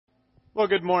Well,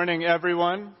 good morning,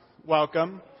 everyone.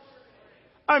 Welcome.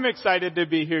 I'm excited to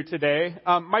be here today.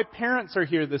 My parents are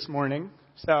here this morning,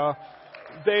 so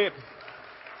they're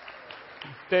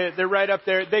right up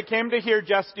there. They came to hear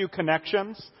Jess do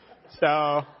connections,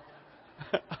 so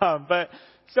but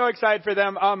so excited for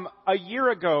them. A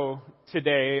year ago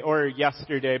today, or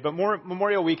yesterday, but more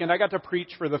Memorial Weekend, I got to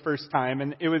preach for the first time,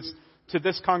 and it was to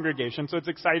this congregation, so it's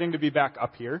exciting to be back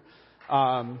up here.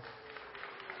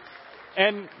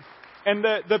 And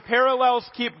the parallels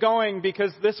keep going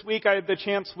because this week I had the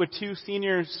chance with two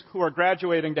seniors who are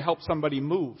graduating to help somebody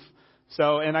move.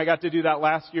 And I got to do that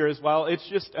last year as well. It's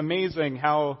just amazing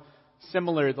how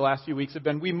similar the last few weeks have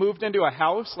been. We moved into a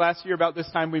house last year. About this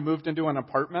time we moved into an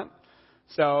apartment.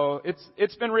 So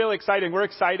it's been really exciting. We're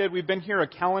excited. We've been here a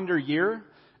calendar year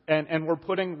and we're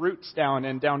putting roots down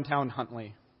in downtown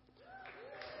Huntley.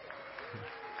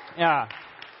 Yeah.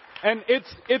 And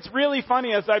it's really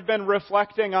funny as I've been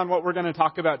reflecting on what we're going to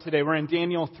talk about today. We're in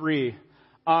Daniel 3.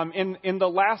 In the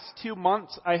last 2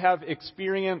 months, I have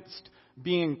experienced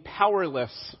being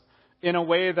powerless in a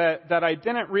way that I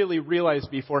didn't really realize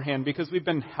beforehand because we've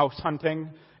been house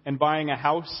hunting and buying a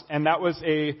house, and that was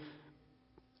a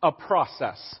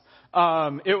process.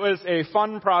 It was a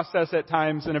fun process at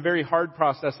times and a very hard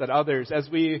process at others.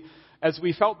 As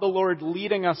we felt the Lord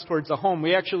leading us towards a home,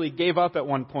 we actually gave up at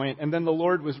one point, and then the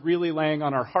Lord was really laying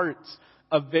on our hearts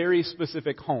a very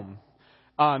specific home.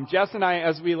 Jess and I,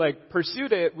 as we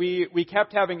pursued it, we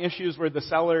kept having issues where the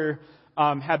seller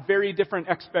had very different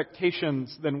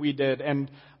expectations than we did,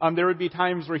 and there would be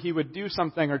times where he would do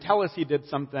something or tell us he did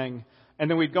something,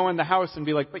 and then we'd go in the house and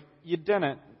be like, "But you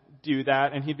didn't do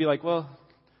that," and he'd be like, "Well,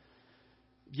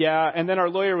 yeah," and then our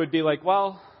lawyer would be like,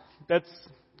 "Well, that's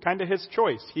kind of his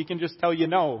choice. He can just tell you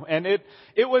no." And it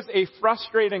was a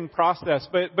frustrating process,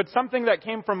 but something that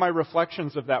came from my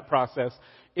reflections of that process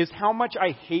is how much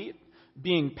I hate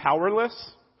being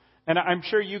powerless. And I'm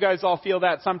sure you guys all feel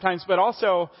that sometimes, but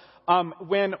also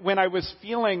when I was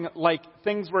feeling like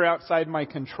things were outside my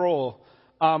control,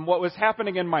 what was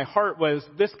happening in my heart was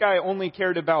this guy only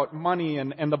cared about money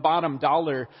and the bottom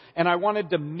dollar, and I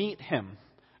wanted to meet him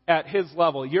at his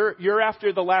level. You're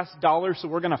after the last dollar, so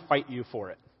we're going to fight you for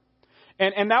it.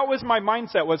 And that was my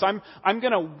mindset, was I'm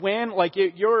going to win. Like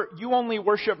you only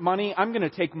worship money. I'm going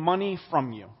to take money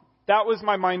from you. That was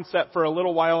my mindset for a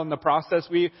little while in the process.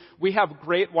 We have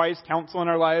great wise counsel in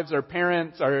our lives, our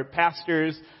parents, our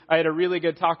pastors. I had a really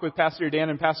good talk with Pastor Dan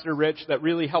and Pastor Rich that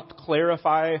really helped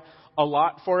clarify a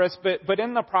lot for us. But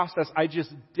in the process, I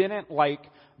just didn't like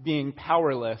being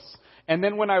powerless. And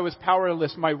then when I was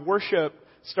powerless, my worship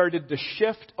started to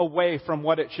shift away from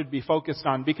what it should be focused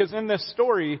on. Because in this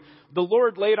story, the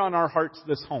Lord laid on our hearts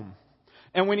this home.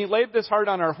 And when He laid this heart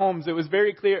on our homes, it was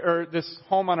very clear, or this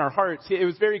home on our hearts, it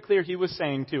was very clear He was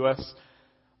saying to us,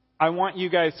 "I want you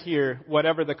guys here,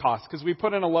 whatever the cost." Because we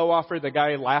put in a low offer, the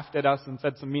guy laughed at us and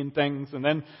said some mean things, and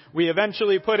then we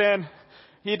eventually put in,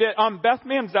 he did, Beth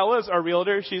Manzella is our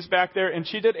realtor, she's back there, and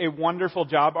she did a wonderful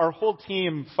job. Our whole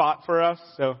team fought for us,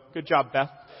 so good job,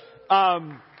 Beth.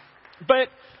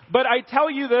 But I tell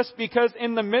you this because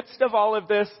in the midst of all of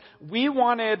this, we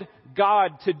wanted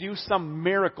God to do some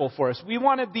miracle for us. We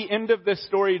wanted the end of this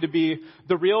story to be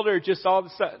the realtor just all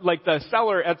like the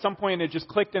seller at some point, it just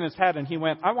clicked in his head and he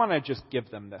went, "I want to just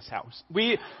give them this house."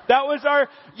 That was our,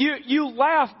 you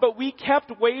laugh, but we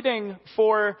kept waiting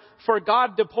for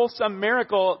God to pull some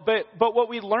miracle. But what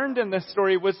we learned in this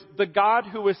story was the God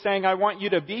who was saying, "I want you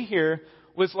to be here,"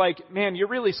 was like, "Man, you're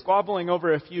really squabbling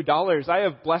over a few dollars. I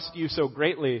have blessed you so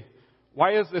greatly.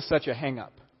 Why is this such a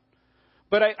hang-up?"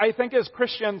 But I think as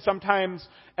Christians, sometimes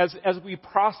as we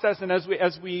process and as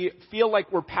we feel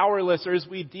like we're powerless or as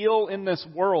we deal in this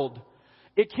world,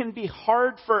 it can be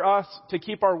hard for us to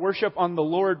keep our worship on the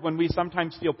Lord when we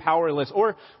sometimes feel powerless,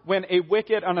 or when a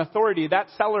wicked an authority, that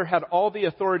seller had all the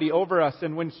authority over us,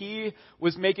 and when he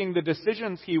was making the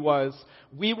decisions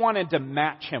we wanted to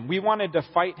match him. We wanted to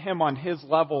fight him on his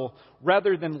level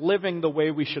rather than living the way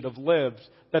we should have lived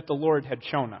that the Lord had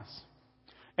shown us.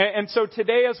 And so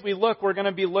today as we look, we're going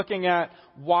to be looking at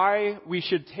why we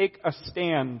should take a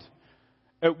stand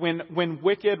when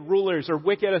wicked rulers or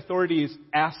wicked authorities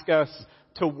ask us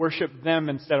to worship them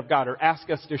instead of God, or ask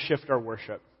us to shift our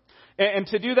worship. And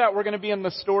to do that, we're going to be in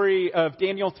the story of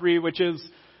Daniel 3, which is,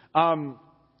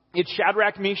 it's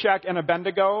Shadrach, Meshach, and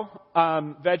Abednego.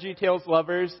 VeggieTales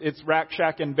lovers, it's Rack,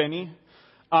 Shack, and Benny.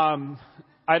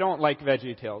 I don't like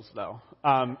VeggieTales, though.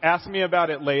 Ask me about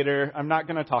it later. I'm not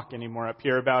going to talk anymore up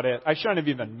here about it. I shouldn't have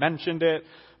even mentioned it.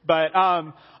 But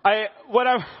what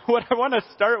I want to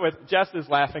start with, Jess is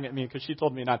laughing at me because she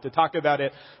told me not to talk about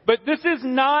it. But this is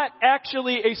not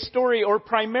actually a story, or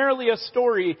primarily a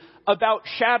story, about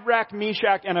Shadrach,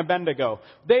 Meshach, and Abednego.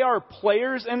 They are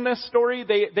players in this story.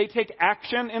 They take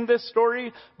action in this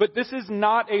story, but this is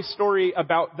not a story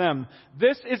about them.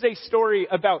 This is a story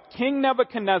about King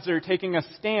Nebuchadnezzar taking a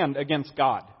stand against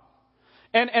God.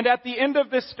 And at the end of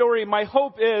this story, my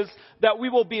hope is that we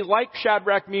will be like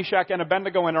Shadrach, Meshach, and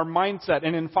Abednego in our mindset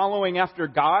and in following after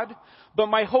God. But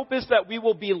my hope is that we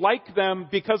will be like them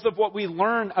because of what we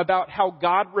learn about how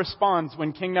God responds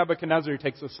when King Nebuchadnezzar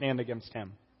takes a stand against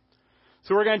him.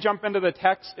 So we're going to jump into the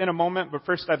text in a moment, but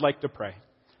first I'd like to pray.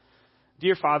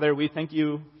 Dear Father, we thank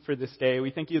you for this day.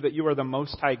 We thank you that you are the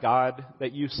Most High God,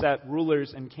 that you set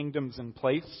rulers and kingdoms in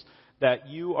place, that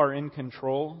you are in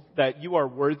control, that you are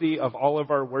worthy of all of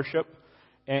our worship,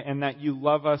 and that you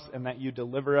love us, and that you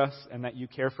deliver us, and that you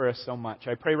care for us so much.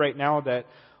 I pray right now that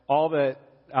all that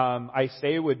I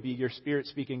say would be your Spirit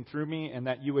speaking through me, and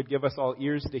that you would give us all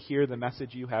ears to hear the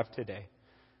message you have today.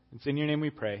 It's in your name we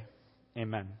pray.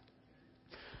 Amen.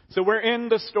 So we're in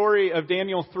the story of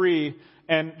Daniel 3,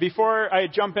 and before I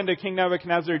jump into King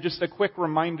Nebuchadnezzar, just a quick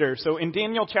reminder. So in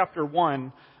Daniel chapter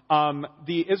 1,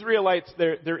 the Israelites,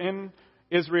 they're in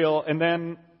Israel, and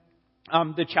then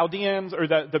the Chaldeans, or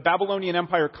the Babylonian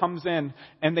Empire, comes in,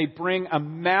 and they bring a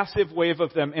massive wave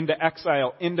of them into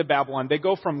exile, into Babylon. They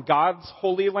go from God's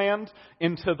holy land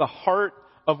into the heart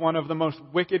of one of the most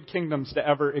wicked kingdoms to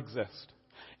ever exist.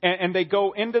 And they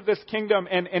go into this kingdom,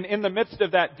 and in the midst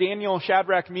of that, Daniel,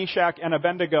 Shadrach, Meshach, and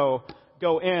Abednego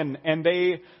go in, and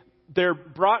they're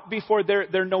brought before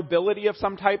their nobility of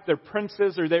some type. They're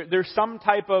princes, or they're some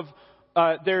type of,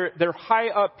 they're high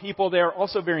up people. They're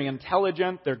also very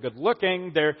intelligent. They're good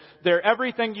looking. They're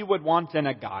everything you would want in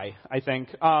a guy, I think.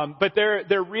 But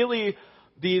they're really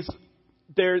these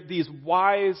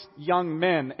wise young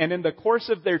men. And in the course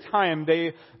of their time,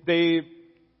 they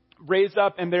raise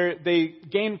up and they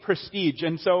gain prestige.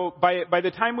 And so by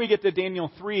the time we get to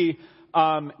Daniel 3,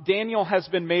 Daniel has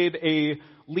been made a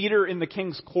leader in the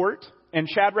king's court, and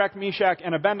Shadrach, Meshach,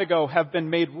 and Abednego have been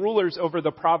made rulers over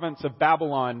the province of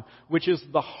Babylon, which is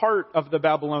the heart of the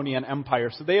Babylonian Empire.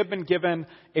 So they have been given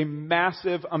a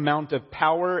massive amount of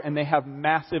power, and they have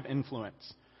massive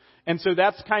influence. And so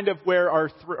that's kind of where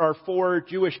our four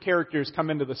Jewish characters come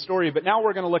into the story. But now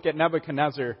we're going to look at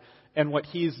Nebuchadnezzar and what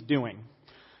he's doing.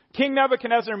 King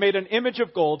Nebuchadnezzar made an image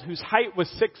of gold whose height was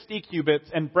 60 cubits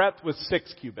and breadth was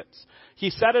 6 cubits. He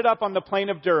set it up on the plain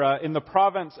of Dura in the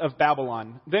province of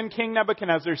Babylon. Then King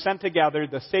Nebuchadnezzar sent together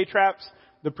the satraps,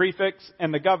 the prefects,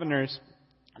 and the governors,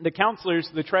 the counselors,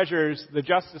 the treasurers, the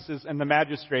justices, and the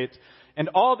magistrates, and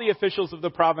all the officials of the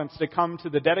province to come to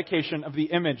the dedication of the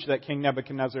image that King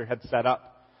Nebuchadnezzar had set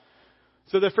up.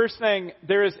 So the first thing,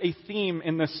 there is a theme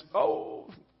in this. Oh,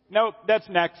 no, that's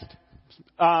next.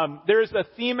 There is a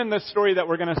theme in this story that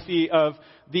we're going to see of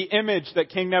the image that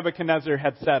King Nebuchadnezzar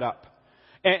had set up.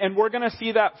 And we're going to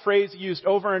see that phrase used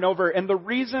over and over. And the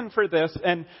reason for this,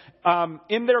 and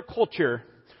in their culture,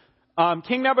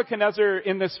 King Nebuchadnezzar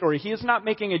in this story, he is not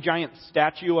making a giant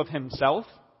statue of himself,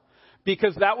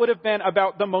 because that would have been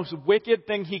about the most wicked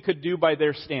thing he could do by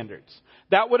their standards.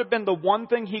 That would have been the one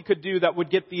thing he could do that would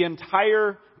get the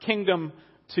entire kingdom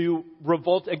to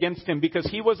revolt against him, because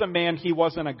he was a man, he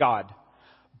wasn't a god.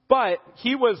 But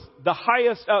he was the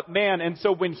highest up man, and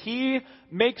so when he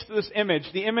makes this image,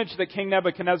 the image that King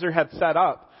Nebuchadnezzar had set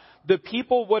up, the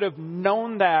people would have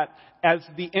known that as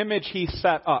the image he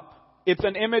set up. It's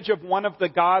an image of one of the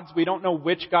gods. We don't know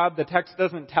which god. The text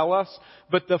doesn't tell us.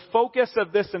 But the focus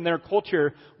of this in their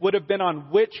culture would have been on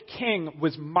which king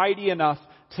was mighty enough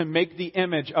to make the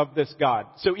image of this god.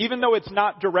 So even though it's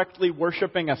not directly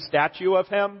worshiping a statue of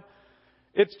him,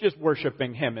 it's just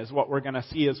worshiping him is what we're going to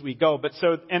see as we go.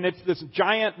 And it's this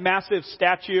giant, massive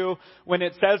statue. When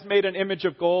it says made an image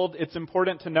of gold, it's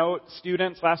important to note,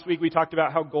 students, last week we talked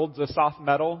about how gold's a soft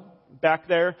metal back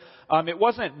there. It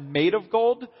wasn't made of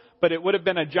gold, but it would have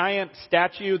been a giant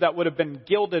statue that would have been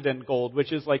gilded in gold,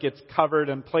 which is like it's covered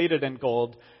and plated in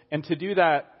gold. And to do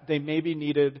that, they maybe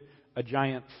needed a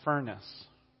giant furnace.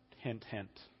 Hint, hint.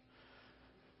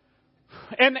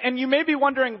 And you may be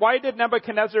wondering, why did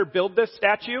Nebuchadnezzar build this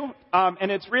statue? And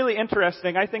it's really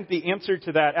interesting. I think the answer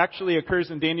to that actually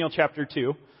occurs in Daniel chapter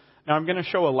 2. Now I'm going to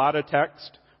show a lot of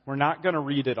text. We're not going to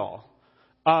read it all.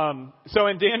 So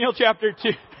in Daniel chapter 2,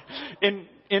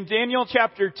 in Daniel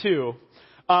chapter 2,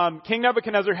 King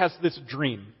Nebuchadnezzar has this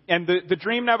dream. And the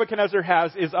dream Nebuchadnezzar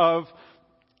has is of,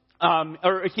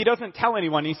 or he doesn't tell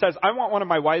anyone. He says, I want one of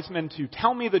my wise men to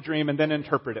tell me the dream and then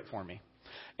interpret it for me.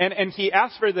 And he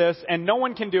asks for this, and no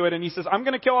one can do it. And he says, I'm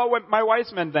going to kill all my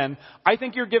wise men then. I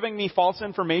think you're giving me false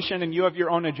information, and you have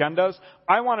your own agendas.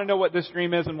 I want to know what this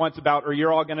dream is and what it's about, or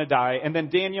you're all going to die. And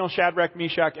then Daniel, Shadrach,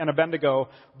 Meshach, and Abednego,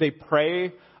 they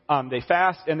pray, they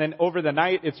fast, and then over the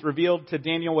night, it's revealed to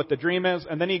Daniel what the dream is.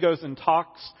 And then he goes and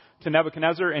talks to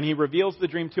Nebuchadnezzar, and he reveals the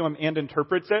dream to him and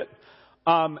interprets it.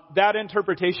 That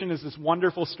interpretation is this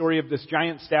wonderful story of this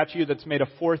giant statue that's made of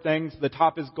four things. The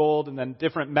top is gold, and then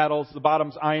different metals. The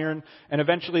bottom's iron, and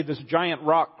eventually this giant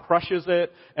rock crushes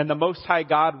it, and the Most High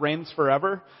God reigns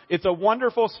forever. It's a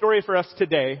wonderful story for us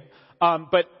today.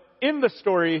 But in the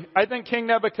story, I think King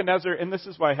Nebuchadnezzar, and this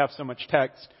is why I have so much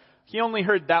text, he only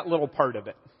heard that little part of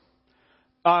it.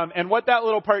 And what that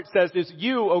little part says is,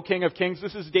 you, O King of Kings,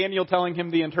 this is Daniel telling him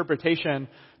the interpretation,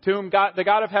 to whom God, the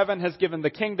God of heaven has given the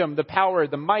kingdom, the power,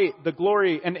 the might, the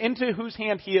glory, and into whose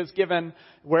hand he has given,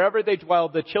 wherever they dwell,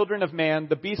 the children of man,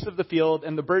 the beasts of the field,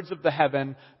 and the birds of the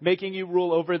heaven, making you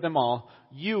rule over them all.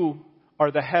 You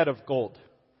are the head of gold.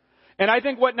 And I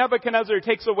think what Nebuchadnezzar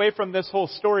takes away from this whole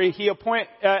story,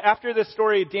 after this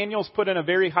story, Daniel's put in a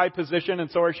very high position,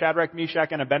 and so are Shadrach,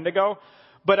 Meshach, and Abednego.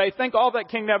 But I think all that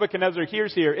King Nebuchadnezzar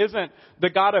hears here isn't the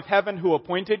God of heaven who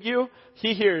appointed you.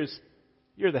 He hears,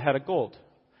 you're the head of gold.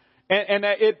 And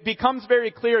it becomes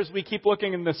very clear as we keep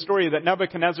looking in this story that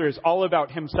Nebuchadnezzar is all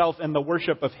about himself and the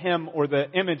worship of him or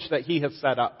the image that he has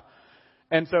set up.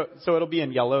 And so it'll be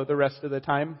in yellow the rest of the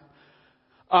time.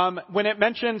 When it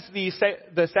mentions the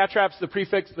satraps, the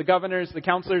prefects, the governors, the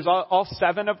counselors, all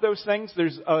seven of those things,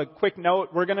 there's a quick note.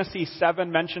 We're going to see seven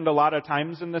mentioned a lot of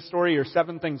times in this story, or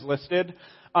seven things listed.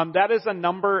 That is a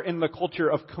number in the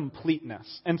culture of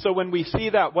completeness. And so when we see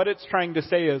that, what it's trying to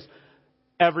say is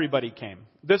everybody came.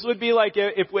 This would be like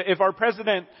if our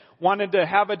president wanted to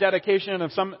have a dedication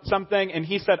of something, and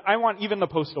he said, I want even the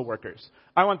postal workers.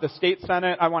 I want the state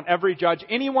senate. I want every judge.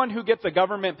 Anyone who gets a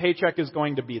government paycheck is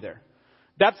going to be there.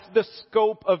 That's the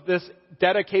scope of this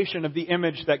dedication of the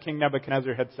image that King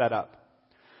Nebuchadnezzar had set up.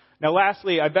 Now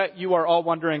lastly, I bet you are all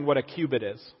wondering what a cubit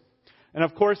is. And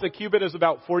of course, a cubit is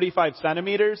about 45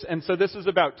 centimeters, and so this is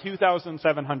about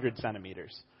 2,700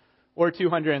 centimeters, or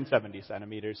 270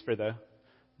 centimeters for the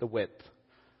width.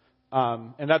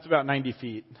 And that's about 90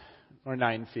 feet, or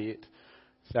 9 feet.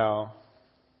 So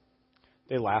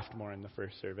they laughed more in the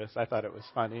first service. I thought it was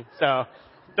funny. So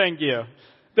thank you.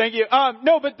 Thank you.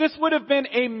 No, but this would have been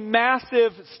a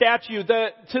massive statue.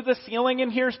 To the ceiling in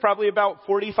here is probably about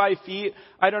 45 feet.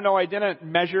 I don't know. I didn't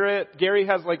measure it. Gary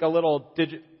has like a little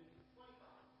digit.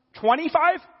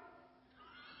 25?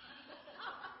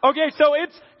 Okay, so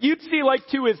you'd see like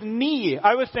to his knee.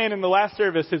 I was saying in the last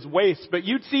service his waist, but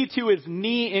you'd see to his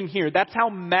knee in here. That's how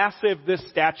massive this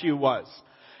statue was.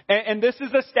 And this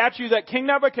is a statue that King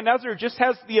Nebuchadnezzar just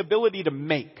has the ability to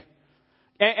make.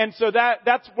 And so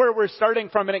that's where we're starting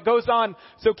from. And it goes on.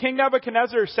 So King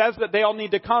Nebuchadnezzar says that they all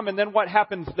need to come. And then what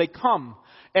happens? They come.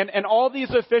 And all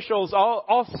these officials,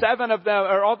 all seven of them,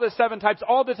 or all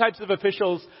the types of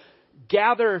officials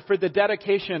gather for the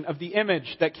dedication of the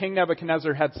image that King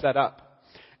Nebuchadnezzar had set up.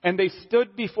 And they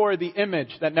stood before the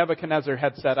image that Nebuchadnezzar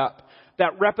had set up.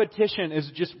 That repetition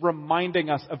is just reminding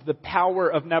us of the power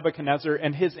of Nebuchadnezzar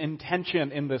and his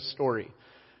intention in this story.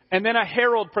 And then a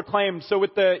herald proclaims,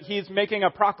 he's making a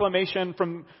proclamation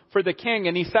for the king,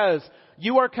 and he says,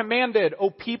 you are commanded,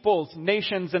 O peoples,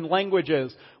 nations, and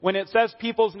languages. When it says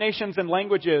peoples, nations, and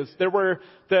languages,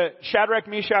 the Shadrach,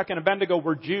 Meshach, and Abednego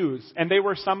were Jews, and they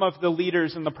were some of the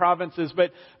leaders in the provinces.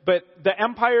 But the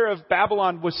empire of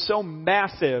Babylon was so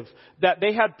massive that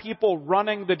they had people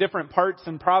running the different parts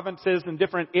and provinces and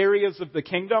different areas of the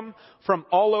kingdom from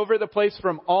all over the place,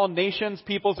 from all nations,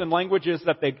 peoples, and languages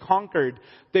that they'd conquered.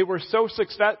 They were so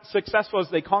successful as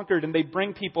they conquered, and they'd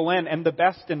bring people in, and the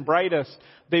best and brightest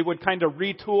they would kind of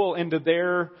retool into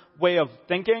their way of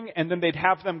thinking, and then they'd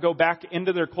have them go back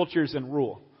into their cultures and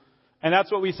rule. And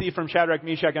that's what we see from Shadrach,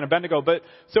 Meshach, and Abednego. But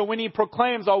so when he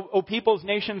proclaims, O peoples,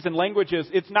 nations, and languages,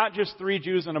 it's not just 3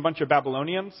 Jews and a bunch of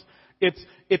Babylonians.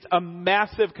 It's a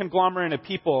massive conglomerate of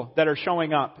people that are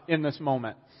showing up in this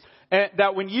moment. And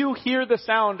that when you hear the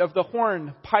sound of the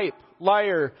horn, pipe,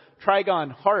 lyre,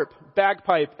 trigon, harp,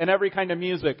 bagpipe, and every kind of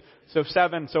music,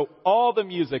 so all the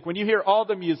music, when you hear all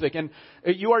the music, and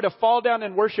you are to fall down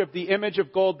and worship the image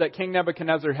of gold that King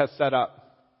Nebuchadnezzar has set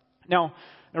up. Now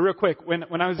real quick,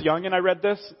 when I was young and I read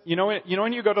this, you know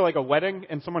when you go to like a wedding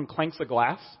and someone clanks a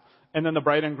glass, and then the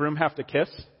bride and groom have to kiss?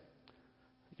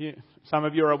 Some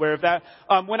of you are aware of that.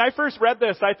 When I first read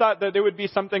this, I thought that there would be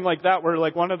something like that where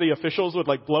like one of the officials would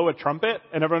like blow a trumpet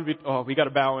and everyone would be, we got to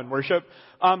bow and worship.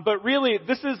 But really,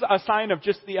 this is a sign of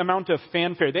just the amount of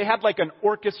fanfare. They had like an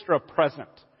orchestra present.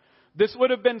 This would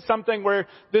have been something where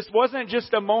this wasn't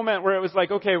just a moment where it was like,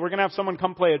 okay, we're going to have someone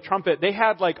come play a trumpet. They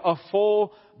had like a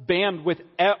full band with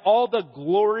all the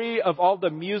glory of all the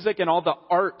music and all the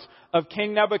art of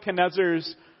King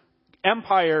Nebuchadnezzar's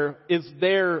empire is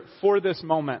there for this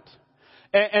moment.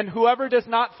 And whoever does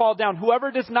not fall down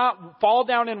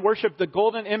and worship the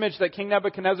golden image that King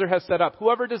Nebuchadnezzar has set up,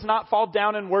 whoever does not fall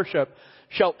down and worship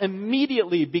shall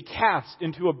immediately be cast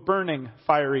into a burning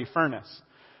fiery furnace.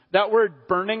 That word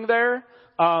burning there,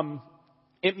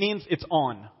 it means it's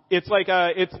on. It's like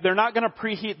they're not going to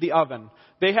preheat the oven.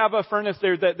 They have a furnace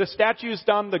there. The statue's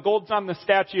done, the gold's on the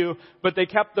statue, but they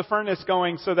kept the furnace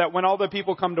going so that when all the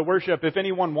people come to worship, if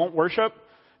anyone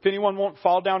won't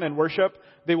fall down and worship,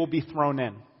 they will be thrown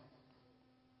in.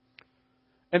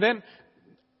 And then,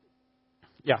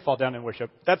 fall down and worship.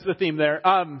 That's the theme there.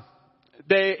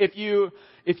 If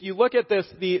you look at this,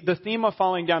 the theme of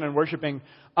falling down and worshiping,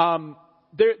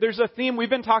 there's a theme. We've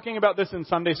been talking about this in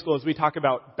Sunday school as we talk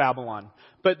about Babylon.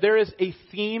 But there is a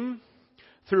theme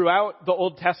throughout the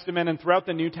Old Testament and throughout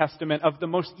the New Testament of the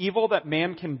most evil that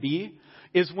man can be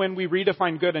is when we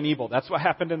redefine good and evil. That's what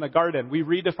happened in the garden. We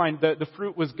redefined the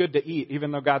fruit was good to eat,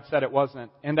 even though God said it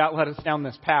wasn't. And that led us down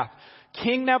this path.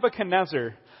 King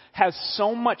Nebuchadnezzar has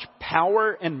so much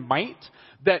power and might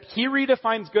that he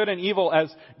redefines good and evil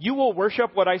as you will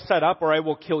worship what I set up or I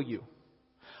will kill you.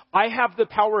 I have the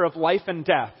power of life and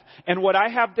death. And what I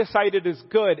have decided is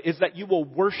good is that you will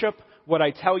worship what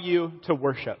I tell you to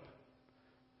worship.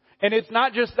 And it's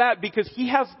not just that, because he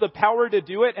has the power to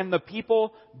do it and the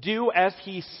people do as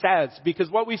he says.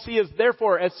 Because what we see is,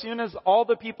 therefore, as soon as all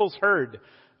the peoples heard,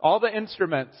 all the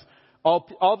instruments,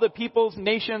 all the peoples,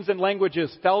 nations, and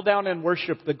languages fell down and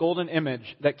worshiped the golden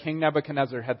image that King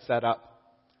Nebuchadnezzar had set up.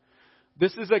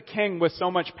 This is a king with so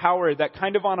much power that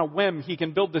kind of on a whim, he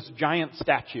can build this giant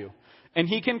statue. And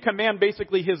he can command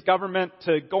basically his government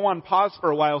to go on pause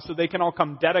for a while so they can all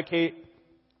come dedicate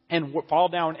and fall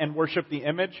down and worship the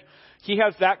image. He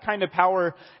has that kind of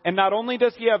power. And not only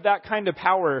does he have that kind of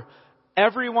power,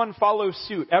 everyone follows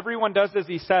suit. Everyone does as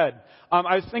he said.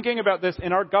 I was thinking about this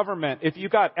in our government. If you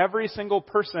got every single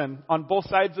person on both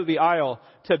sides of the aisle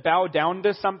to bow down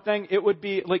to something, it would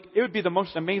be the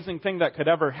most amazing thing that could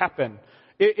ever happen.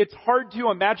 It's hard to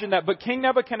imagine that, but King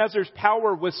Nebuchadnezzar's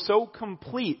power was so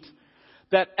complete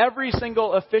that every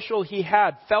single official he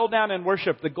had fell down and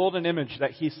worshiped the golden image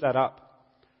that he set up.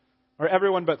 Or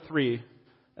everyone but 3,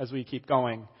 as we keep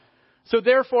going. So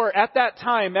therefore, at that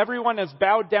time, everyone has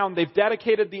bowed down. They've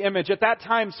dedicated the image. At that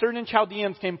time, certain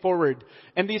Chaldeans came forward.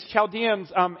 And these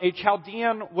Chaldeans, a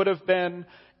Chaldean would have been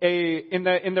in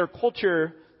their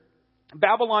culture,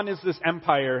 Babylon is this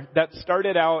empire that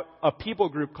started out a people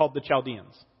group called the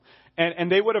Chaldeans.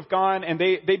 And they would have gone and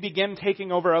they began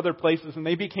taking over other places and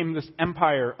they became this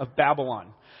empire of Babylon.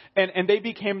 And they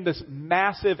became this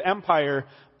massive empire,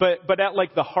 but at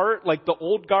like the heart, like the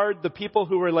old guard, the people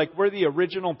who were like, we're the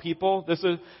original people.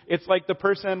 It's like the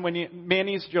person when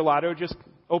Manny's Gelato just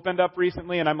opened up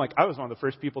recently and I'm like, I was one of the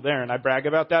first people there and I brag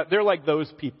about that. They're like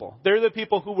those people. They're the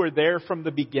people who were there from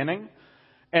the beginning.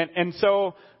 And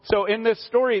so in this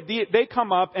story, they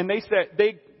come up and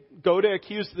they go to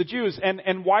accuse the Jews.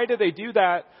 And why do they do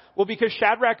that? Well, because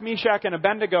Shadrach, Meshach, and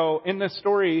Abednego in this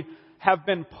story have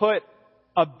been put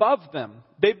above them.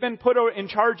 They've been put in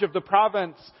charge of the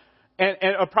province and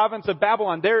a province of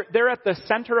Babylon. They're at the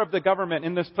center of the government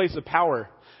in this place of power.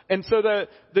 And so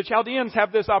the Chaldeans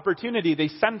have this opportunity. They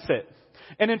sense it.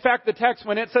 And in fact, the text,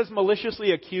 when it says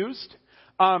maliciously accused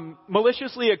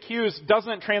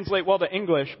doesn't translate well to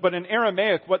English, but in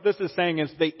Aramaic, what this is saying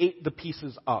is they ate the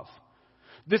pieces of.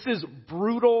 This is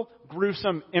brutal,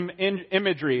 gruesome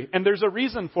imagery, and there's a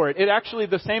reason for it.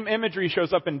 The same imagery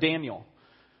shows up in Daniel.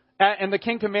 And the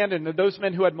king commanded those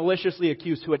men who had maliciously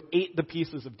accused, who had ate the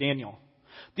pieces of Daniel.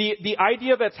 The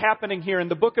idea that's happening here in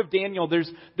the book of Daniel,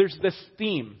 there's this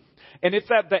theme. And it's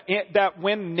that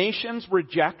when nations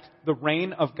reject the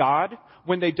reign of God,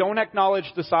 when they don't acknowledge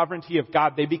the sovereignty of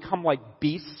God, they become like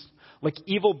beasts, like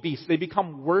evil beasts. They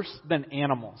become worse than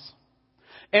animals.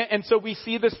 And so we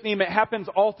see this theme. It happens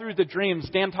all through the dreams.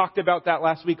 Dan talked about that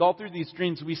last week. All through these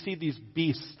dreams, we see these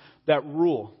beasts that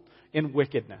rule in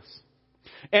wickedness.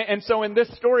 And so in this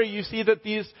story, you see that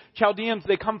these Chaldeans,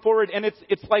 they come forward, and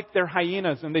it's like they're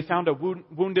hyenas, and they found a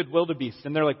wounded wildebeest,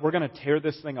 and they're like, we're going to tear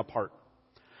this thing apart.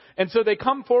 And so they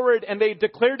come forward, and they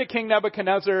declare to King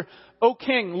Nebuchadnezzar, O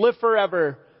king, live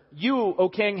forever. You, O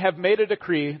king, have made a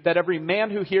decree that every man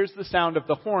who hears the sound of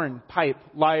the horn, pipe,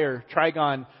 lyre,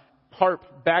 trigon, harp,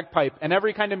 bagpipe, and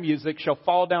every kind of music shall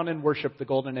fall down and worship the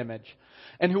golden image.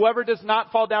 And whoever does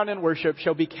not fall down and worship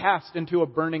shall be cast into a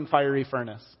burning fiery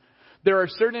furnace. There are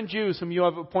certain Jews whom you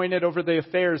have appointed over the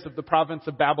affairs of the province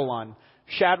of Babylon,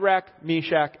 Shadrach,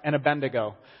 Meshach, and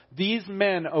Abednego. These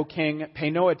men, O king, pay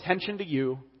no attention to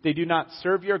you. They do not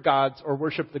serve your gods or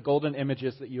worship the golden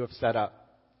images that you have set up.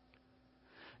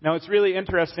 Now, it's really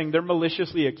interesting. They're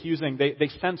maliciously accusing. They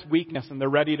sense weakness and they're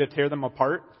ready to tear them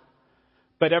apart.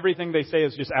 But everything they say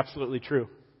is just absolutely true.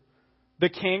 The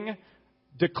king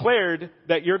declared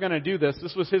that you're going to do this.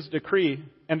 This was his decree,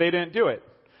 and they didn't do it.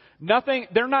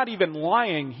 They're not even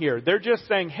lying here. They're just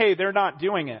saying, hey, they're not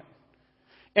doing it.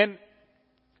 And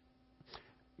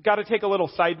got to take a little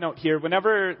side note here.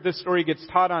 Whenever this story gets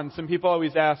taught on, some people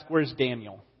always ask, where's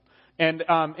Daniel? And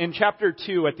in chapter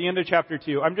 2, at the end of chapter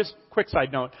 2, quick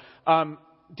side note,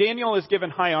 Daniel is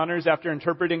given high honors after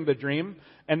interpreting the dream.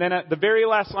 And then at the very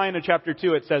last line of chapter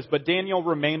 2, it says, but Daniel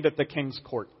remained at the king's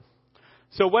court.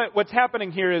 So what's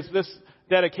happening here is this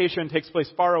dedication takes place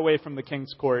far away from the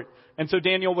king's court. And so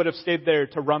Daniel would have stayed there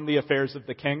to run the affairs of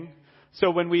the king.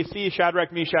 So when we see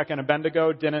Shadrach, Meshach, and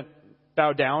Abednego didn't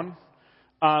bow down,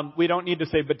 we don't need to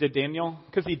say, but did Daniel?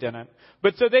 Because he didn't.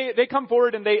 But so they come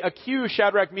forward and they accuse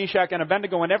Shadrach, Meshach, and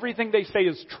Abednego, and everything they say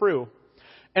is true.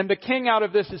 And the king out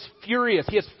of this is furious.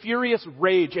 He has furious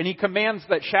rage, and he commands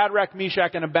that Shadrach,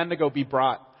 Meshach, and Abednego be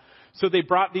brought. So they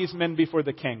brought these men before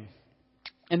the king.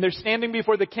 And they're standing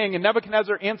before the king, and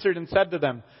Nebuchadnezzar answered and said to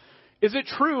them, is it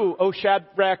true, O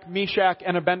Shadrach, Meshach,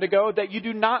 and Abednego, that you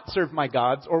do not serve my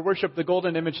gods or worship the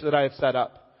golden image that I have set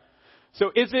up?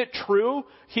 So is it true?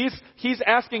 He's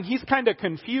asking, he's kind of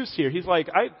confused here. He's like,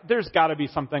 there's got to be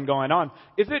something going on.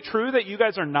 Is it true that you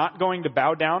guys are not going to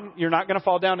bow down? You're not going to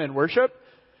fall down and worship?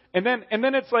 And then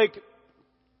it's like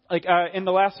in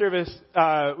the last service,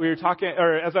 we were talking,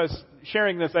 or as I was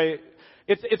sharing this,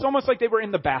 it's almost like they were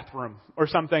in the bathroom or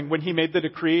something when he made the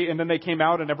decree, and then they came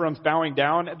out and everyone's bowing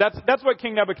down. That's what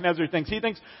King Nebuchadnezzar thinks. He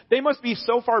thinks they must be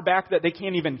so far back that they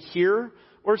can't even hear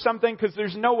or something, because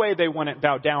there's no way they wouldn't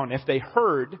bow down if they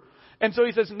heard. And so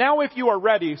he says, now if you are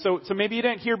ready, so maybe you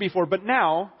didn't hear before, but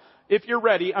now, if you're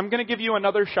ready, I'm going to give you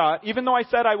another shot. Even though I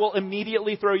said I will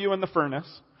immediately throw you in the furnace,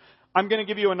 I'm going to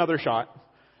give you another shot.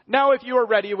 Now if you are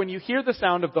ready, when you hear the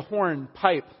sound of the horn,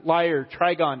 pipe, lyre,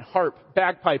 trigon, harp,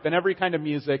 bagpipe, and every kind of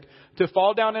music, to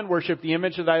fall down and worship the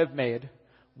image that I have made,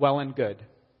 well and good.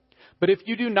 But if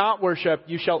you do not worship,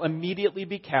 you shall immediately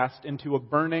be cast into a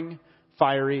burning,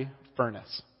 fiery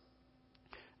furnace.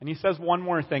 And he says one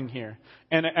more thing here.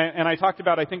 And I talked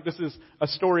about, I think this is a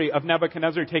story of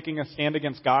Nebuchadnezzar taking a stand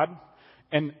against God.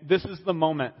 And this is the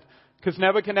moment. Because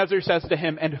Nebuchadnezzar says to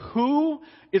him, and who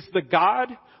is the God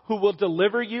who will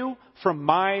deliver you from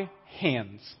my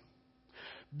hands?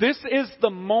 This is the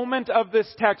moment of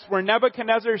this text where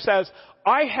Nebuchadnezzar says,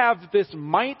 I have this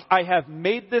might, I have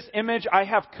made this image, I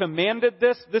have commanded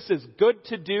this. This is good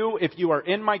to do if you are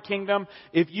in my kingdom.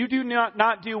 If you do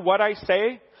not do what I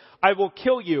say, I will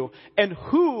kill you. And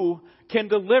who can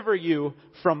deliver you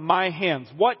from my hands?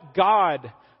 What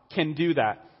God can do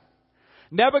that?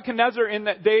 Nebuchadnezzar,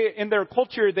 in their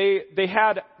culture, they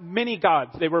had many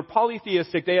gods. They were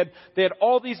polytheistic. They had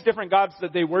all these different gods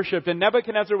that they worshipped. And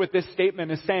Nebuchadnezzar, with this statement,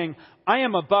 is saying, I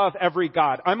am above every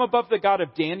god. I'm above the God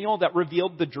of Daniel that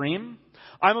revealed the dream.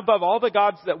 I'm above all the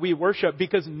gods that we worship,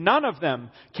 because none of them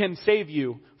can save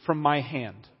you from my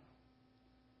hand.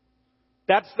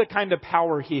 That's the kind of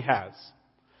power he has.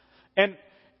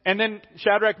 And then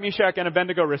Shadrach, Meshach, and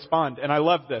Abednego respond. And I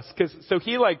love this. So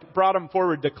he brought them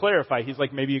forward to clarify. He's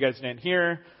like, maybe you guys didn't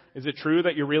hear. Is it true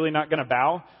that you're really not going to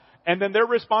bow? And then their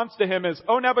response to him is,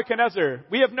 oh, Nebuchadnezzar,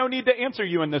 we have no need to answer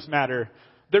you in this matter.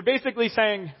 They're basically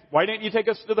saying, why didn't you take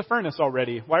us to the furnace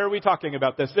already? Why are we talking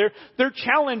about this? They're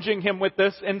challenging him with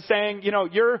this and saying,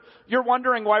 you're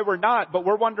wondering why we're not, but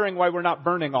we're wondering why we're not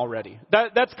burning already.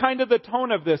 That's kind of the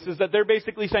tone of this, is that they're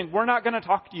basically saying, we're not going to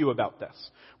talk to you about this.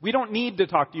 We don't need to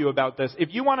talk to you about this.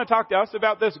 If you want to talk to us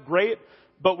about this, great,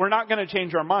 but we're not going to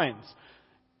change our minds.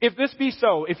 If this be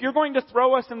so, if you're going to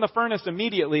throw us in the furnace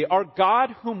immediately, our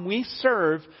God whom we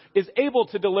serve is able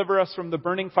to deliver us from the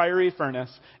burning fiery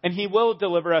furnace, and he will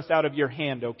deliver us out of your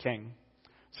hand, O king.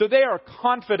 So they are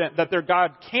confident that their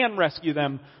God can rescue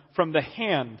them from the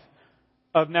hand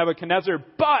of Nebuchadnezzar.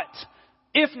 But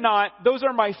if not, those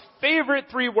are my favorite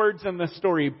 3 words in this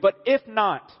story, but if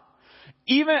not,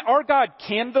 even our God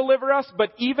can deliver us,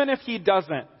 but even if he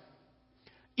doesn't,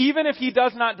 even if he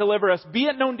does not deliver us, be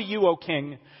it known to you, O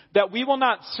king, that we will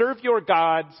not serve your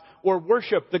gods or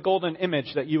worship the golden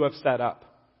image that you have set up.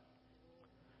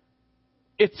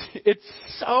 It's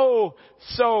so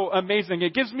amazing.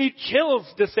 It gives me chills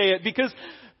to say it, because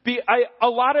a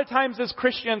lot of times as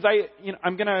Christians,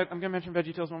 I'm gonna mention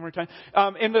VeggieTales one more time.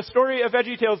 In the story of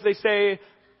VeggieTales, they say,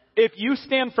 if you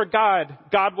stand for God,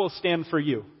 God will stand for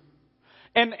you.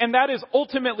 And that is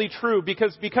ultimately true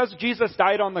because Jesus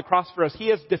died on the cross for us, he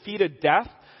has defeated death,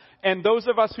 and those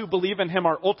of us who believe in him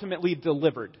are ultimately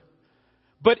delivered.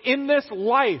 But in this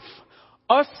life,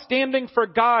 us standing for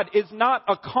God is not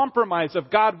a compromise of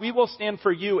God, we will stand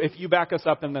for you if you back us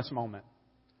up in this moment.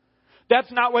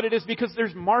 That's not what it is, because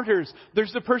there's martyrs.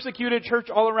 There's the persecuted church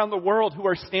all around the world who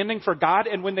are standing for God,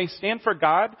 and when they stand for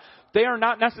God, they are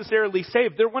not necessarily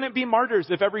saved. There wouldn't be martyrs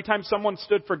if every time someone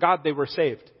stood for God, they were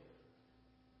saved.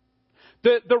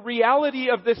 The reality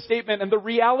of this statement and the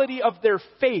reality of their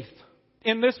faith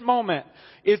in this moment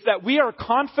is that we are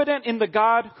confident in the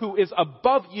God who is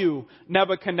above you,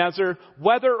 Nebuchadnezzar,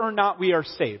 whether or not we are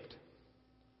saved.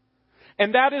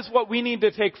 And that is what we need to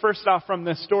take first off from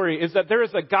this story, is that there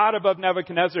is a God above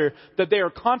Nebuchadnezzar, that they are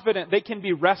confident they can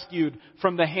be rescued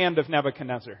from the hand of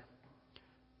Nebuchadnezzar.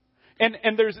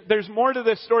 And there's more to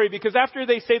this story, because after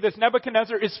they say this,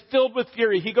 Nebuchadnezzar is filled with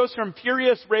fury. He goes from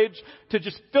furious rage to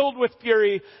just filled with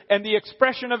fury, and the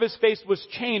expression of his face was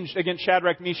changed against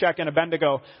Shadrach, Meshach, and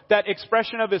Abednego. That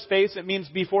expression of his face, it means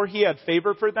before he had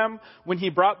favor for them, when he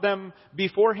brought them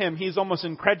before him, he's almost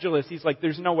incredulous. He's like,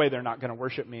 there's no way they're not going to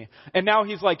worship me. And now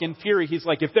he's like in fury. He's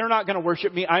like, if they're not going to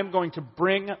worship me, I'm going to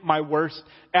bring my worst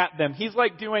at them. He's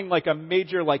like doing like a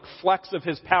major like flex of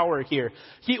his power here.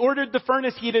 He ordered the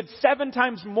furnace heated 7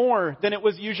 times more than it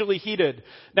was usually heated.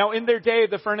 Now, in their day,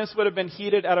 the furnace would have been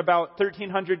heated at about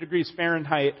 1,300 degrees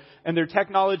Fahrenheit, and their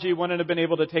technology wouldn't have been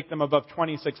able to take them above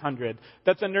 2,600.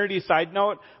 That's a nerdy side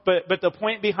note, but the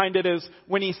point behind it is,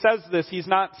 when he says this, he's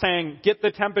not saying, get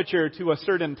the temperature to a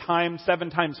certain time, 7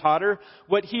 times hotter.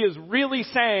 What he is really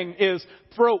saying is,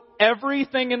 throw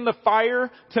everything in the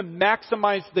fire to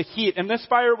maximize the heat. And this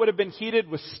fire would have been heated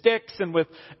with sticks and with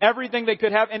everything they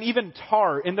could have, and even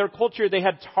tar. In their culture, they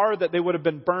had tar that they would have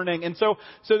been burning. And so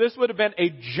this would have been a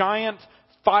giant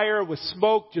fire with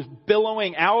smoke just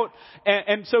billowing out.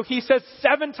 And so he says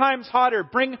 7 times hotter.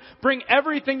 Bring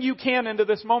everything you can into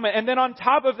this moment. And then on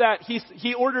top of that,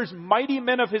 he orders mighty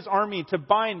men of his army to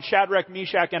bind Shadrach,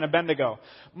 Meshach, and Abednego.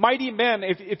 Mighty men,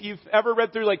 if you've ever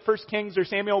read through like 1 Kings or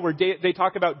Samuel where they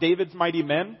talk about David's mighty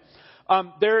men,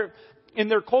 in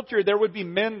their culture, there would be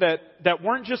men that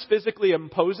weren't just physically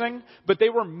imposing, but they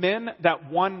were men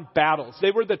that won battles.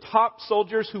 They were the top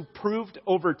soldiers who proved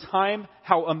over time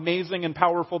how amazing and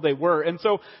powerful they were. And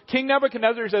so King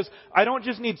Nebuchadnezzar says, I don't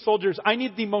just need soldiers. I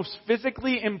need the most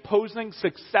physically imposing,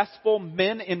 successful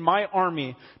men in my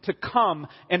army to come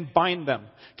and bind them.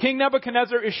 King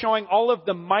Nebuchadnezzar is showing all of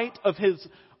the might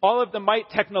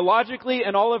technologically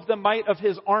and all of the might of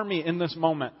his army in this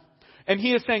moment. And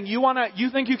he is saying, you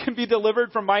think you can be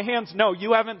delivered from my hands? No,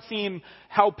 you haven't seen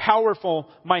how powerful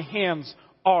my hands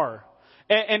are.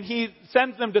 And he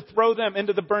sends them to throw them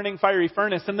into the burning fiery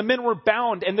furnace. And the men were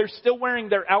bound, and they're still wearing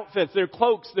their outfits, their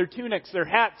cloaks, their tunics, their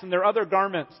hats, and their other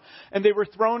garments. And they were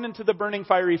thrown into the burning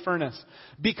fiery furnace.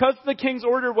 Because the king's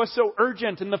order was so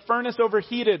urgent and the furnace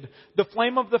overheated, the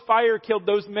flame of the fire killed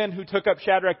those men who took up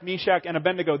Shadrach, Meshach, and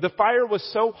Abednego. The fire was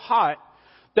so hot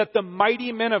that the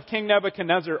mighty men of King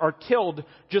Nebuchadnezzar are killed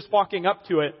just walking up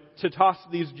to it to toss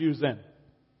these Jews in.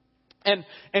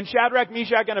 And Shadrach,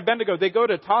 Meshach, and Abednego, they go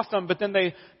to toss them, but then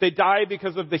they die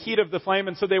because of the heat of the flame,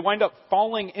 and so they wind up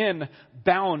falling in,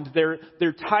 bound.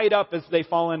 They're tied up as they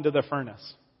fall into the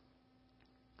furnace.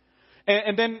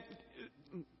 And then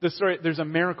the story, there's a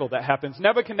miracle that happens.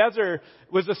 Nebuchadnezzar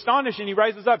was astonished, and he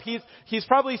rises up. He's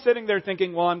probably sitting there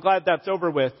thinking, well, I'm glad that's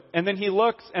over with. And then he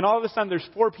looks, and all of a sudden there's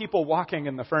 4 people walking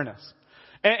in the furnace.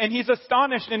 And he's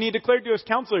astonished, and he declared to his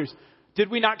counselors, did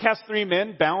we not cast 3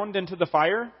 men bound into the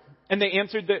fire? And they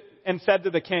answered and said to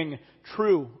the king,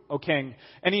 true, O king.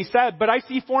 And he said, but I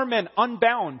see 4 men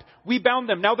unbound. We bound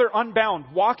them. Now they're unbound,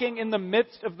 walking in the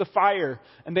midst of the fire,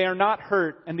 and they are not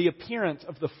hurt. And the appearance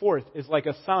of the 4th is like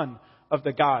a son of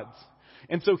the gods.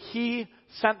 And so he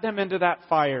sent them into that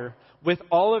fire with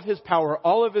all of his power,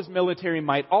 all of his military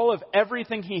might, all of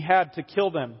everything he had to kill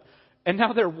them. And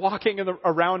now they're walking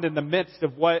around in the midst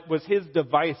of what was his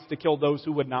device to kill those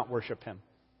who would not worship him.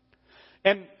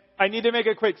 And I need to make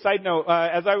a quick side note.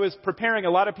 As I was preparing, a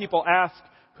lot of people ask,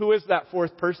 who is that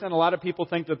 4th person? A lot of people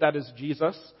think that is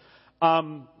Jesus.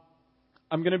 I'm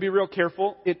going to be real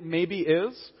careful. It maybe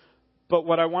is. But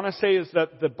what I want to say is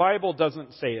that the Bible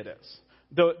doesn't say it is.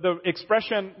 The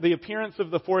expression, the appearance of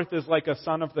the 4th is like a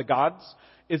son of the gods,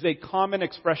 is a common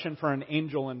expression for an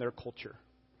angel in their culture.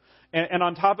 And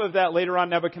on top of that, later on,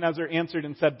 Nebuchadnezzar answered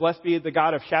and said, blessed be the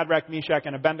God of Shadrach, Meshach,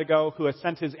 and Abednego, who has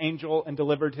sent his angel and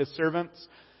delivered his servants.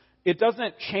 It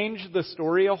doesn't change the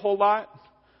story a whole lot,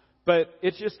 but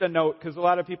it's just a note, because a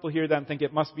lot of people hear that and think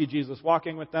it must be Jesus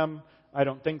walking with them. I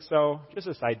don't think so. Just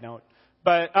a side note.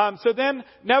 But so then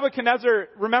Nebuchadnezzar,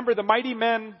 remember the mighty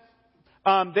men,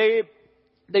 they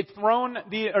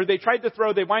tried to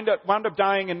throw, they wound up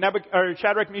dying, and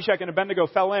Shadrach, Meshach, and Abednego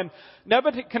fell in.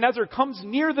 Nebuchadnezzar comes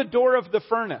near the door of the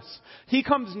furnace. He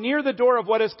comes near the door of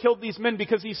what has killed these men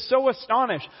because he's so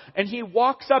astonished. And he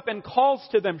walks up and calls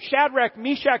to them, Shadrach,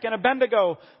 Meshach, and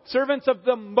Abednego, servants of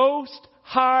the Most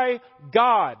High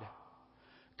God,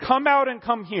 come out and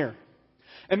come here.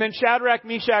 And then Shadrach,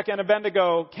 Meshach, and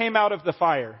Abednego came out of the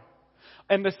fire.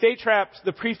 And the satraps,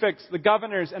 the prefects, the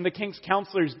governors, and the king's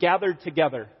counselors gathered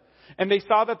together. And they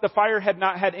saw that the fire had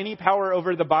not had any power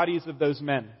over the bodies of those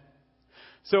men.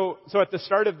 So at the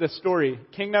start of this story,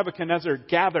 King Nebuchadnezzar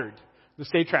gathered the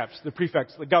satraps, the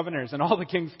prefects, the governors, and all the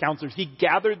king's counselors. He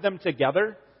gathered them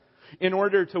together in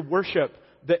order to worship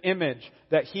the image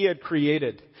that he had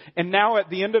created. And now at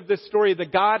the end of this story, the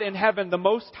God in heaven, the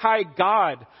Most High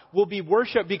God, will be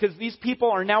worshipped because these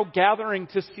people are now gathering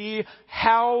to see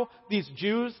how these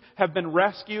Jews have been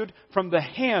rescued from the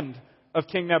hand of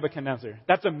King Nebuchadnezzar.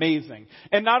 That's amazing.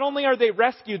 And not only are they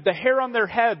rescued, the hair on their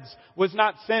heads was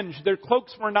not singed, their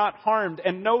cloaks were not harmed,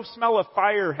 and no smell of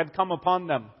fire had come upon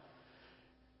them.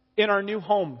 In our new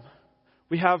home,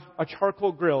 we have a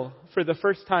charcoal grill for the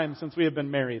first time since we have been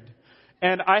married.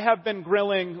 And I have been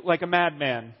grilling like a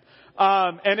madman.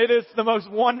 And it is the most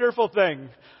wonderful thing.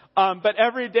 But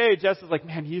every day, Jess is like,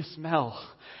 man, you smell.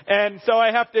 And so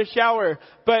I have to shower.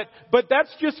 But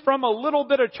that's just from a little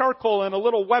bit of charcoal and a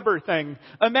little Weber thing.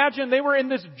 Imagine they were in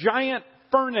this giant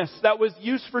furnace that was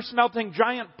used for smelting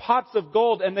giant pots of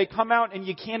gold, and they come out and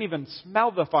you can't even smell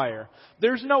the fire.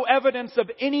 There's no evidence of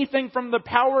anything from the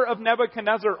power of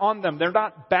Nebuchadnezzar on them. They're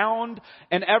not bound,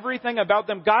 and everything about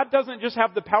them. God doesn't just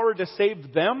have the power to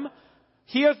save them.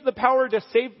 He has the power to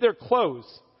save their clothes.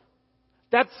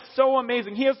 That's so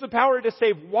amazing. He has the power to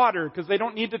save water because they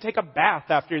don't need to take a bath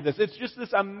after this. It's just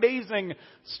this amazing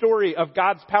story of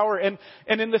God's power. And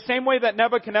in the same way that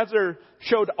Nebuchadnezzar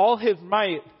showed all his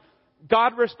might,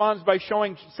 God responds by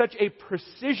showing such a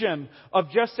precision of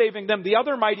just saving them. The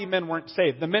other mighty men weren't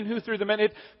saved. The men who threw them in,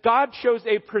 God shows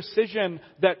a precision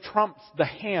that trumps the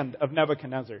hand of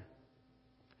Nebuchadnezzar.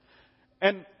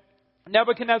 And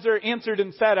Nebuchadnezzar answered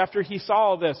and said after he saw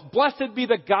all this, "Blessed be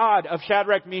the God of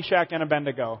Shadrach, Meshach, and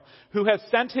Abednego, who has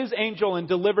sent his angel and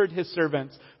delivered his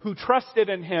servants, who trusted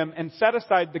in him and set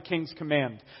aside the king's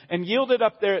command, and yielded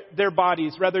up their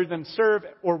bodies rather than serve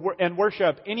and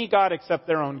worship any god except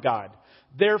their own God.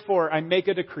 Therefore, I make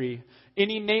a decree.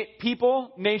 Any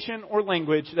people, nation, or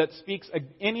language that speaks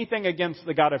anything against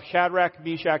the God of Shadrach,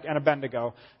 Meshach, and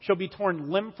Abednego shall be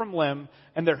torn limb from limb,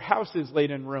 and their houses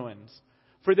laid in ruins.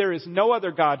 For there is no other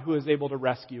God who is able to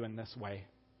rescue in this way."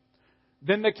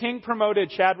 Then the king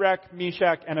promoted Shadrach,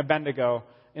 Meshach, and Abednego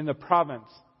in the province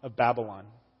of Babylon.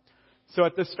 So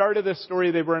at the start of this story,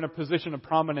 they were in a position of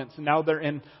prominence, and now they're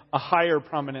in a higher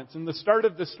prominence. In the start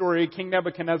of the story, King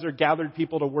Nebuchadnezzar gathered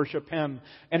people to worship him,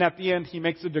 and at the end, he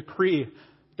makes a decree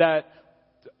that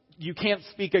you can't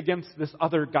speak against this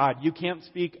other God. You can't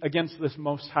speak against this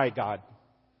Most High God.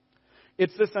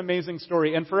 It's this amazing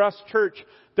story. And for us, church,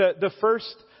 the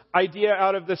first idea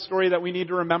out of this story that we need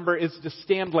to remember is to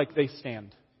stand like they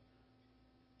stand.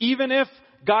 Even if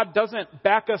God doesn't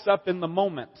back us up in the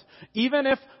moment, even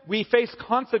if we face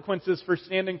consequences for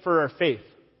standing for our faith,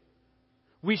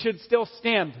 we should still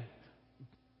stand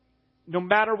no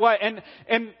matter what. And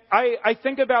I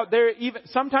think about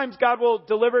sometimes God will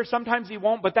deliver, sometimes he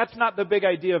won't, but that's not the big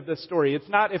idea of this story. It's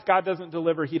not if God doesn't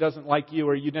deliver, he doesn't like you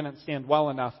or you didn't stand well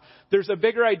enough. There's a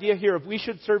bigger idea here of we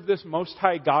should serve this Most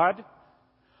High God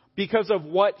because of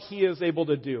what he is able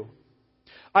to do.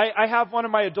 I have one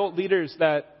of my adult leaders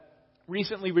that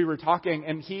recently we were talking,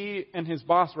 and he and his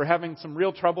boss were having some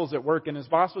real troubles at work, and his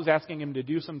boss was asking him to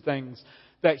do some things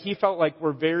that he felt like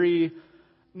were very,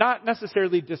 not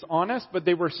necessarily dishonest, but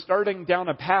they were starting down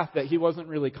a path that he wasn't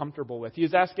really comfortable with. He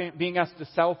was being asked to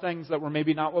sell things that were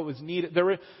maybe not what was needed.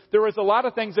 There was a lot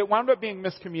of things that wound up being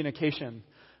miscommunication.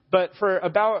 But for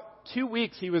about 2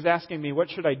 weeks, he was asking me, what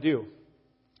should I do?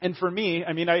 And for me,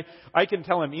 I mean, I can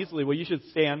tell him easily, well, you should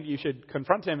stand, you should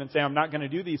confront him and say, I'm not going to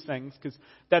do these things, because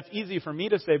that's easy for me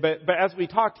to say. But as we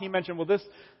talked, he mentioned, well, this,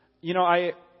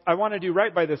 I want to do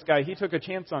right by this guy. He took a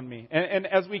chance on me. And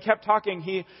as we kept talking,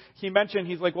 he mentioned,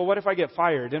 he's like, well, what if I get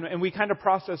fired? And we kind of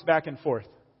processed back and forth.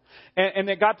 And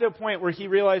it got to a point where he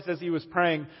realized as he was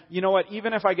praying, you know what,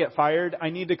 even if I get fired, I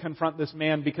need to confront this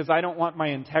man because I don't want my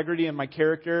integrity and my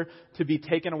character to be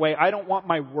taken away. I don't want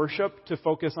my worship to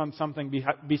focus on something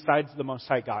besides the Most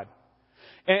High God.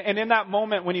 And in that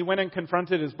moment when he went and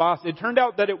confronted his boss, it turned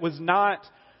out that it was not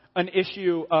an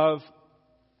issue of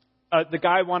the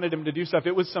guy wanted him to do stuff.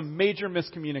 It was some major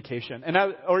miscommunication.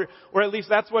 Or at least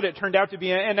that's what it turned out to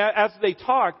be. And as they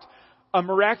talked, a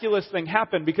miraculous thing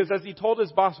happened, because as he told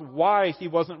his boss why he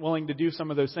wasn't willing to do some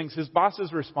of those things, his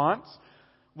boss's response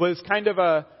was kind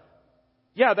of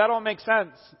yeah, that all makes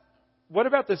sense. What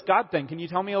about this God thing? Can you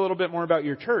tell me a little bit more about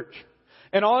your church?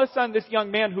 And all of a sudden, this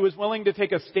young man who was willing to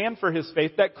take a stand for his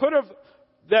faith, that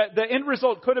the end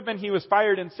result could have been he was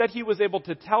fired. Instead, he was able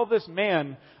to tell this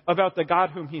man about the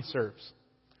God whom he serves.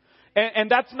 And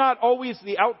that's not always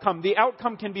the outcome. The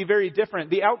outcome can be very different.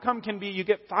 The outcome can be you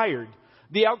get fired.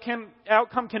 The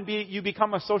outcome can be you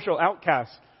become a social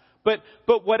outcast. But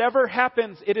whatever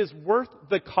happens, it is worth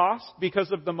the cost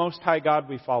because of the Most High God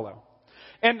we follow.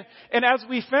 And as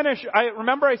we finish, I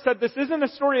said this isn't a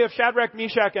story of Shadrach,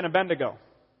 Meshach, and Abednego.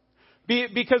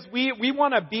 Because we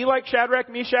want to be like Shadrach,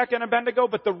 Meshach, and Abednego,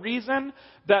 but the reason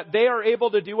that they are able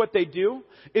to do what they do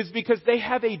is because they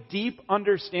have a deep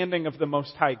understanding of the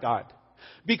Most High God.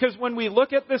 Because when we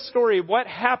look at this story, what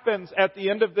happens at the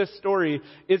end of this story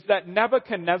is that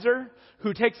Nebuchadnezzar,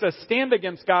 who takes a stand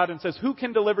against God and says, "Who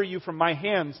can deliver you from my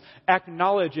hands?"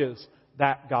 acknowledges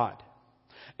that God.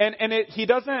 And he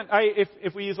doesn't,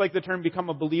 if we use like the term become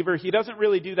a believer, he doesn't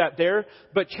really do that there.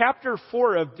 But chapter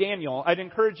 4 of Daniel, I'd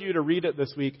encourage you to read it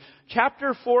this week.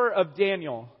 Chapter 4 of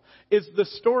Daniel is the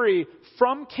story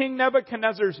from King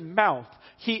Nebuchadnezzar's mouth.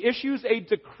 He issues a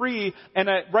decree and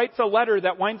writes a letter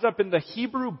that winds up in the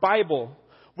Hebrew Bible,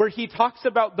 where he talks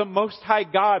about the Most High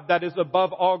God that is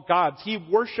above all gods. He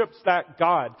worships that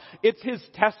God. It's his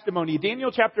testimony.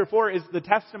 Daniel chapter 4 is the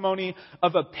testimony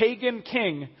of a pagan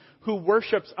king who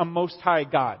worships a Most High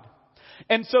God.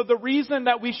 And so the reason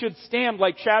that we should stand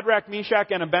like Shadrach,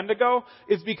 Meshach, and Abednego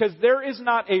is because there is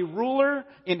not a ruler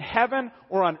in heaven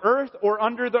or on earth or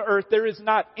under the earth. There is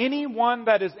not anyone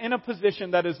that is in a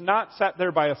position that is not set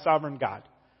there by a sovereign God.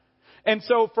 And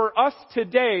so for us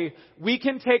today, we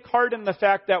can take heart in the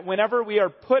fact that whenever we are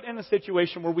put in a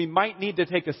situation where we might need to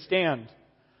take a stand,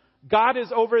 God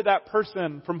is over that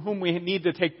person from whom we need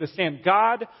to take the stand.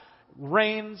 God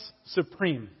reigns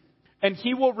supreme. And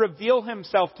he will reveal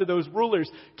himself to those rulers.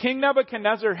 King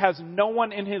Nebuchadnezzar has no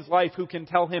one in his life who can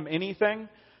tell him anything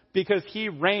because he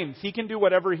reigns. He can do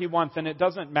whatever he wants and it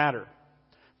doesn't matter.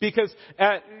 Because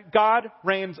God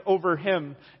reigns over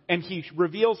him and he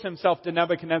reveals himself to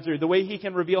Nebuchadnezzar the way he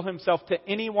can reveal himself to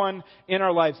anyone in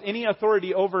our lives. Any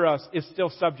authority over us is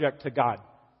still subject to God.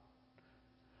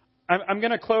 I'm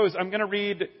going to close. I'm going to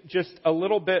read just a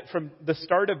little bit from the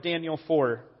start of Daniel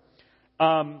 4.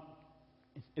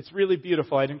 It's really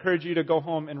beautiful. I'd encourage you to go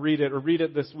home and read it or read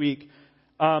it this week.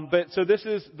 So this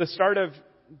is the start of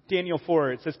Daniel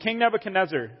 4. It says, King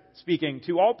Nebuchadnezzar speaking,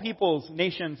 "To all peoples,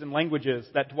 nations, and languages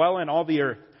that dwell in all the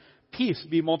earth, peace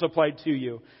be multiplied to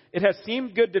you. It has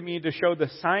seemed good to me to show the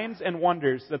signs and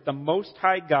wonders that the Most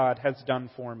High God has done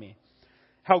for me.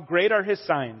 How great are his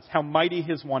signs, how mighty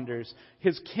his wonders.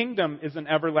 His kingdom is an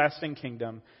everlasting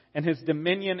kingdom, and his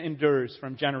dominion endures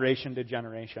from generation to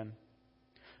generation."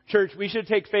 Church, we should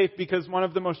take faith because one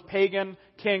of the most pagan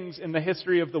kings in the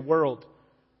history of the world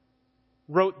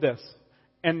wrote this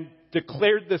and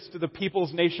declared this to the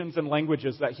peoples, nations, and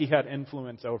languages that he had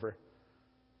influence over.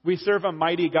 We serve a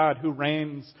mighty God who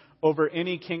reigns over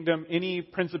any kingdom, any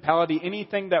principality,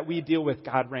 anything that we deal with,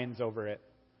 God reigns over it.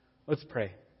 Let's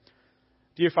pray.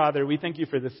 Dear Father, we thank you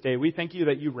for this day. We thank you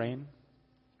that you reign.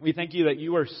 We thank you that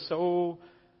you are so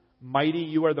mighty.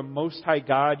 You are the Most High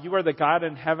God. You are the God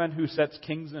in heaven who sets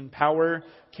kings in power.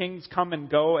 Kings come and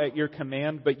go at your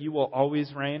command, but you will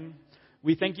always reign.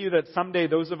 We thank you that someday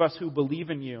those of us who believe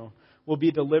in you will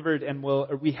be delivered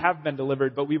we have been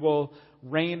delivered, but we will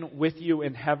reign with you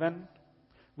in heaven.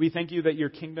 We thank you that your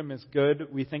kingdom is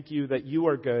good. We thank you that you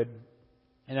are good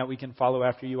and that we can follow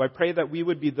after you. I pray that we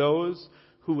would be those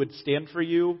who would stand for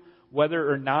you,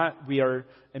 whether or not we are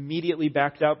immediately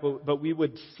backed up, but we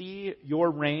would see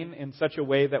your reign in such a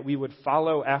way that we would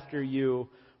follow after you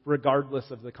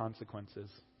regardless of the consequences.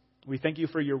 We thank you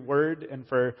for your word and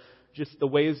for just the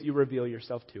ways you reveal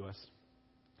yourself to us.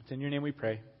 It's in your name we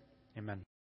pray. Amen.